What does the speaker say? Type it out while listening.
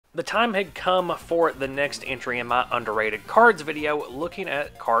The time had come for the next entry in my underrated cards video, looking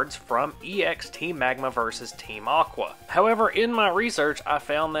at cards from EX Team Magma versus Team Aqua. However, in my research, I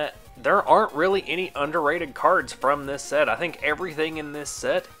found that there aren't really any underrated cards from this set. I think everything in this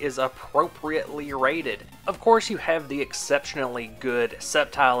set is appropriately rated. Of course, you have the exceptionally good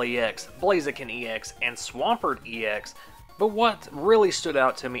Sceptile EX, Blaziken EX, and Swampert EX, but what really stood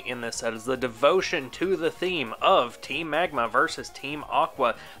out to me in this set is the devotion to the theme of Team Magma versus Team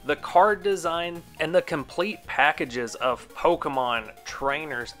Aqua, the card design, and the complete packages of Pokemon,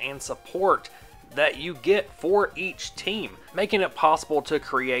 trainers, and support that you get for each team, making it possible to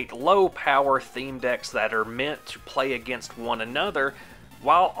create low power theme decks that are meant to play against one another,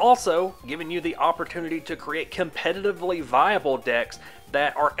 while also giving you the opportunity to create competitively viable decks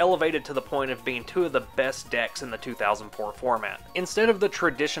that are elevated to the point of being two of the best decks in the 2004 format. Instead of the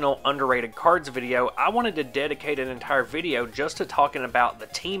traditional underrated cards video, I wanted to dedicate an entire video just to talking about the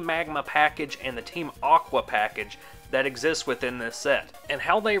Team Magma package and the Team Aqua package that exists within this set, and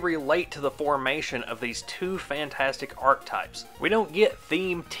how they relate to the formation of these two fantastic archetypes. We don't get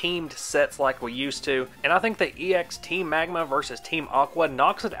theme-teamed sets like we used to, and I think the EX Team Magma versus Team Aqua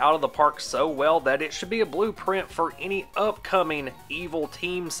knocks it out of the park so well that it should be a blueprint for any upcoming evil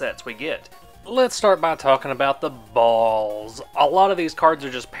team sets we get. Let's start by talking about the balls. A lot of these cards are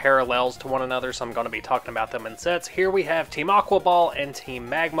just parallels to one another, so I'm going to be talking about them in sets. Here we have Team Aqua Ball and Team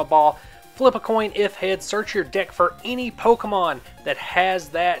Magma Ball. Flip a coin if heads, search your deck for any Pokemon that has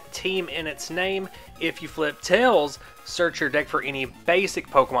that team in its name. If you flip tails, search your deck for any basic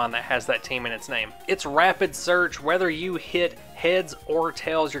Pokemon that has that team in its name. It's rapid search. Whether you hit heads or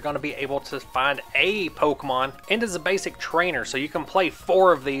tails, you're going to be able to find a Pokemon, and it's a basic trainer, so you can play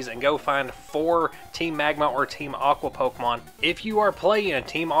 4 of these and go find 4 Team Magma or Team Aqua Pokemon. If you are playing a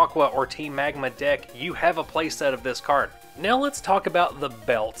Team Aqua or Team Magma deck, you have a playset of this card. Now let's talk about the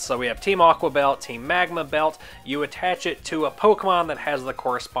belts. So we have Team Aqua belt, Team Magma belt. You attach it to a Pokemon that has the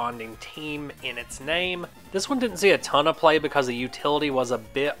corresponding team in its name. This one didn't see a ton of play because the utility was a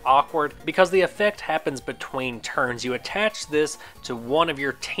bit awkward, because the effect happens between turns. You attach this to one of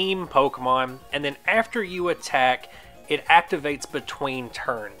your team Pokemon, and then after you attack, it activates between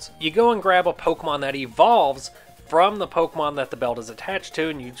turns. You go and grab a Pokemon that evolves from the Pokemon that the belt is attached to,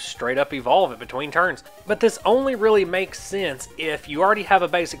 and you straight up evolve it between turns. But this only really makes sense if you already have a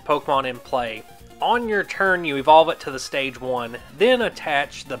basic Pokemon in play. On your turn, you evolve it to the stage 1, then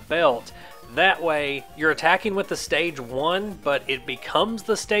attach the belt. That way, you're attacking with the stage 1, but it becomes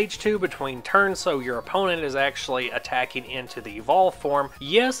the stage 2 between turns, so your opponent is actually attacking into the evolve form.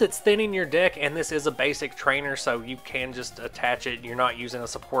 Yes, it's thinning your deck, and this is a basic trainer, so you can just attach it. You're not using a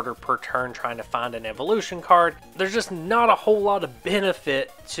supporter per turn trying to find an evolution card. There's just not a whole lot of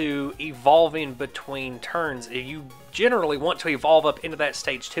benefit to evolving between turns. You generally want to evolve up into that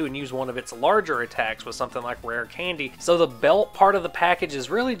stage 2 and use one of its larger attacks with something like Rare Candy. So the belt part of the package is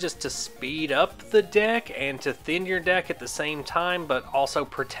really just to speed up the deck and to thin your deck at the same time, but also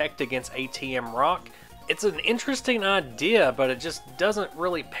protect against ATM Rock. It's an interesting idea, but it just doesn't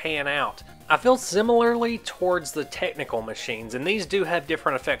really pan out. I feel similarly towards the technical machines, and these do have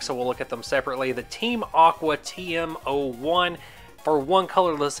different effects, so we'll look at them separately. The Team Aqua TM01, for 1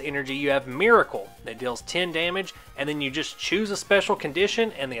 colorless energy, you have Miracle that deals 10 damage, and then you just choose a special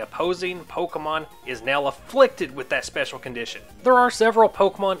condition, and the opposing Pokemon is now afflicted with that special condition. There are several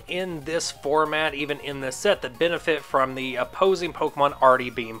Pokemon in this format, even in this set, that benefit from the opposing Pokemon already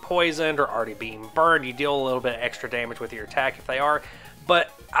being poisoned or already being burned. You deal a little bit of extra damage with your attack if they are,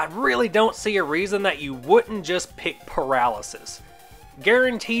 but I really don't see a reason that you wouldn't just pick Paralysis.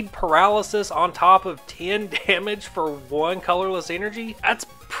 Guaranteed paralysis on top of 10 damage for 1 colorless energy? That's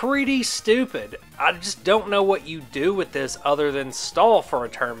pretty stupid. I just don't know what you do with this other than stall for a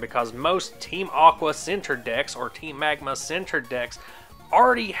turn, because most Team Aqua centered decks or Team Magma centered decks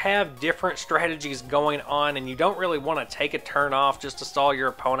already have different strategies going on, and you don't really want to take a turn off just to stall your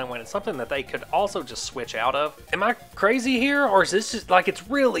opponent when it's something that they could also just switch out of. Am I crazy here, or is this just like, it's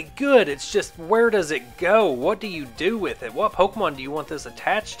really good, it's just where does it go? What do you do with it? What Pokemon do you want this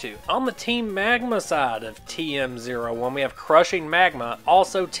attached to? On the Team Magma side of TM01, we have Crushing Magma,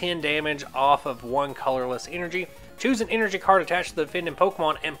 also 10 damage off of 1 colorless energy. Choose an energy card attached to the defending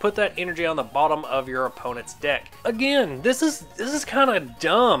Pokemon and put that energy on the bottom of your opponent's deck. Again, this is kind of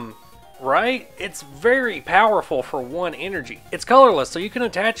dumb, right? It's very powerful for 1 energy. It's colorless, so you can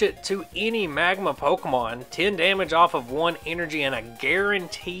attach it to any Magma Pokemon, 10 damage off of 1 energy and a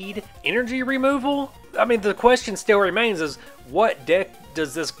guaranteed energy removal? I mean, the question still remains is, what deck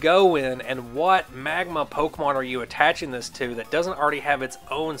does this go in, and what Magma Pokemon are you attaching this to that doesn't already have its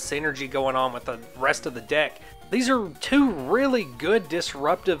own synergy going on with the rest of the deck? These are two really good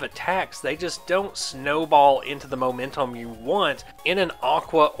disruptive attacks. They just don't snowball into the momentum you want in an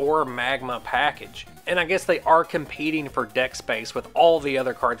Aqua or Magma package. And I guess they are competing for deck space with all the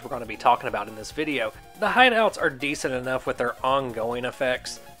other cards we're going to be talking about in this video. The hideouts are decent enough with their ongoing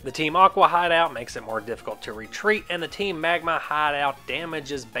effects. The Team Aqua hideout makes it more difficult to retreat, and the Team Magma hideout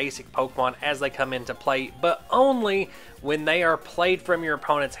damages basic Pokemon as they come into play, but only when they are played from your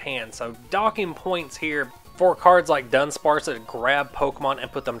opponent's hand. So docking points here for cards like Dunsparce that grab Pokemon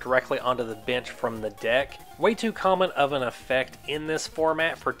and put them directly onto the bench from the deck. Way too common of an effect in this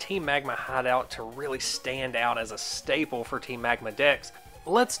format for Team Magma hideout to really stand out as a staple for Team Magma decks.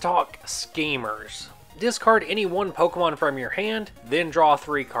 Let's talk Schemers. Discard any one Pokemon from your hand, then draw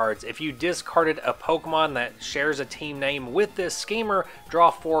 3 cards. If you discarded a Pokemon that shares a team name with this Schemer,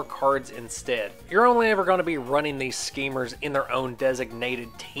 draw 4 cards instead. You're only ever going to be running these Schemers in their own designated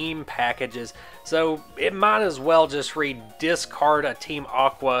team packages, so it might as well just read discard a Team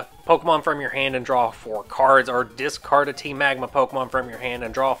Aqua Pokemon from your hand and draw 4 cards, or discard a Team Magma Pokemon from your hand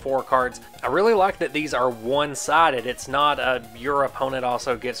and draw 4 cards. I really like that these are one-sided. It's not a your opponent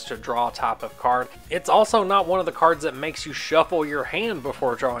also gets to draw type of card. It's also not one of the cards that makes you shuffle your hand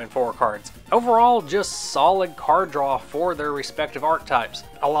before drawing 4 cards. Overall, just solid card draw for their respective archetypes.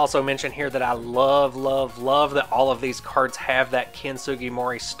 I'll also mention here that I love that all of these cards have that Ken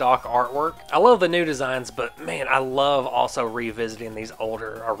Sugimori stock artwork. I love the new designs, but man, I love also revisiting these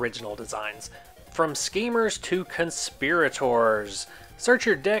older original designs. From Schemers to Conspirators. Search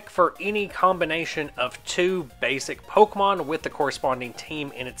your deck for any combination of 2 basic Pokemon with the corresponding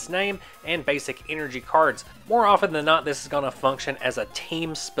team in its name and basic energy cards. More often than not, this is going to function as a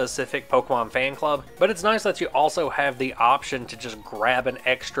team-specific Pokemon fan club, but it's nice that you also have the option to just grab an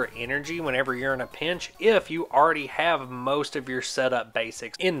extra energy whenever you're in a pinch if you already have most of your setup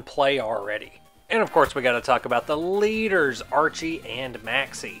basics in play already. And of course, we got to talk about the leaders, Archie and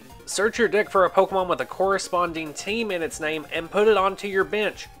Maxie. Search your deck for a Pokemon with a corresponding team in its name and put it onto your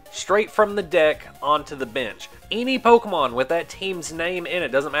bench. Straight from the deck onto the bench. Any Pokemon with that team's name in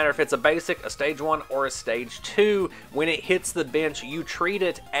it, doesn't matter if it's a basic, a stage 1, or a stage 2, when it hits the bench, you treat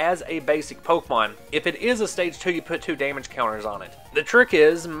it as a basic Pokemon. If it is a stage 2, you put 2 damage counters on it. The trick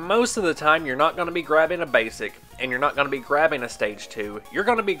is, most of the time you're not going to be grabbing a basic, and you're not going to be grabbing a stage 2, you're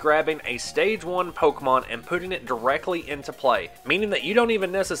going to be grabbing a stage 1 Pokemon and putting it directly into play, meaning that you don't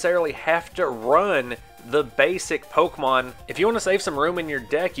even necessarily have to run the basic Pokemon. If you want to save some room in your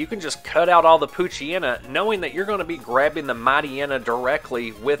deck, you can just cut out all the Poochyena, knowing that you're going to be grabbing the Mightyena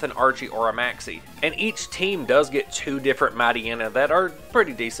directly with an Archie or a Maxie. And each team does get 2 different Mightyena that are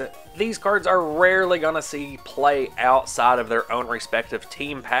pretty decent. These cards are rarely going to see play outside of their own respective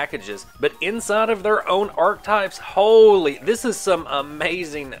team packages, but inside of their own archetypes, holy, this is some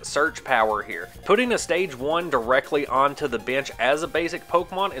amazing search power here. Putting a stage 1 directly onto the bench as a basic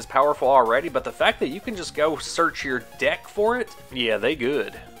Pokemon is powerful already, but the fact that you can just go search your deck for it, yeah, they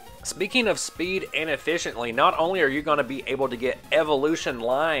good. Speaking of speed and efficiently, not only are you going to be able to get evolution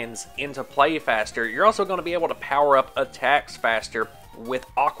lines into play faster, you're also going to be able to power up attacks faster with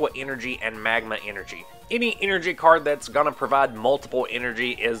Aqua Energy and Magma Energy. Any energy card that's going to provide multiple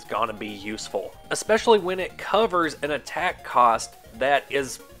energy is going to be useful, especially when it covers an attack cost that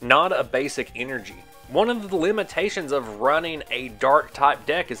is not a basic energy. One of the limitations of running a dark type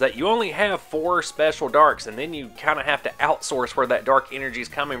deck is that you only have 4 special darks, and then you kind of have to outsource where that dark energy is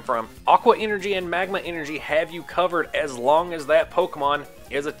coming from. Aqua Energy and Magma Energy have you covered as long as that Pokemon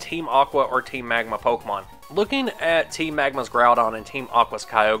is a Team Aqua or Team Magma Pokemon. Looking at Team Magma's Groudon and Team Aqua's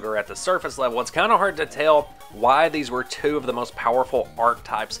Kyogre at the surface level, it's kind of hard to tell why these were 2 of the most powerful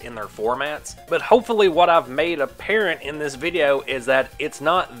archetypes in their formats. But hopefully what I've made apparent in this video is that it's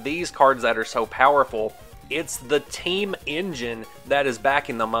not these cards that are so powerful, it's the team engine that is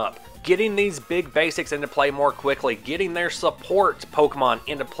backing them up. Getting these big basics into play more quickly, getting their support Pokemon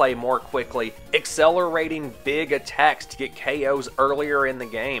into play more quickly, accelerating big attacks to get KOs earlier in the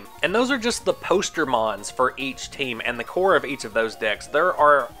game. And those are just the poster mons for each team and the core of each of those decks. There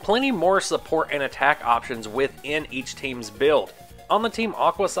are plenty more support and attack options within each team's build. On the Team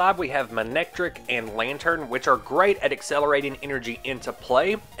Aqua side, we have Manectric and Lantern, which are great at accelerating energy into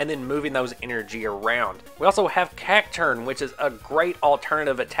play and then moving those energy around. We also have Cacturn, which is a great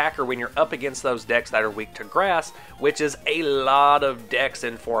alternative attacker when you're up against those decks that are weak to grass, which is a lot of decks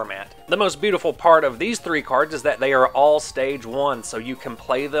in format. The most beautiful part of these 3 cards is that they are all stage 1, so you can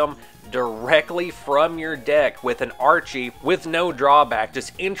play them directly from your deck with an Archie with no drawback,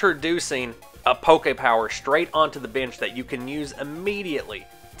 just introducing a Poke Power straight onto the bench that you can use immediately.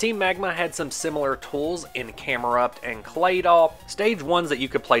 Team Magma had some similar tools in Camerupt and Claydol, stage 1s that you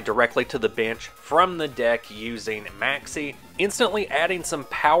could play directly to the bench from the deck using Maxi, instantly adding some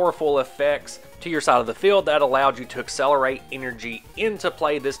powerful effects to your side of the field that allowed you to accelerate energy into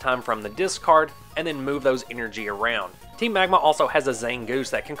play, this time from the discard, and then move those energy around. Team Magma also has a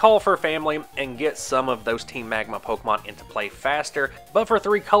Zangoose that can call for family and get some of those Team Magma Pokemon into play faster, but for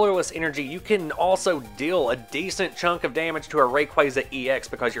 3 colorless energy you can also deal a decent chunk of damage to a Rayquaza EX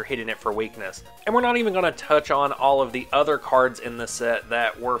because you're hitting it for weakness. And we're not even going to touch on all of the other cards in the set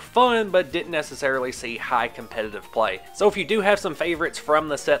that were fun but didn't necessarily see high competitive play. So if you do have some favorites from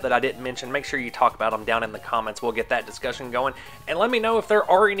the set that I didn't mention, make sure you talk about them down in the comments. We'll get that discussion going, and let me know if there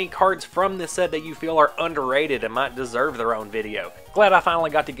are any cards from this set that you feel are underrated and might deserve their own video. Glad I finally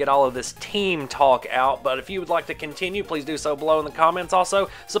got to get all of this team talk out, but if you would like to continue, please do so below in the comments. Also,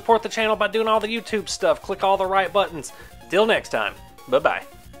 support the channel by doing all the YouTube stuff. Click all the right buttons. Till next time, bye-bye.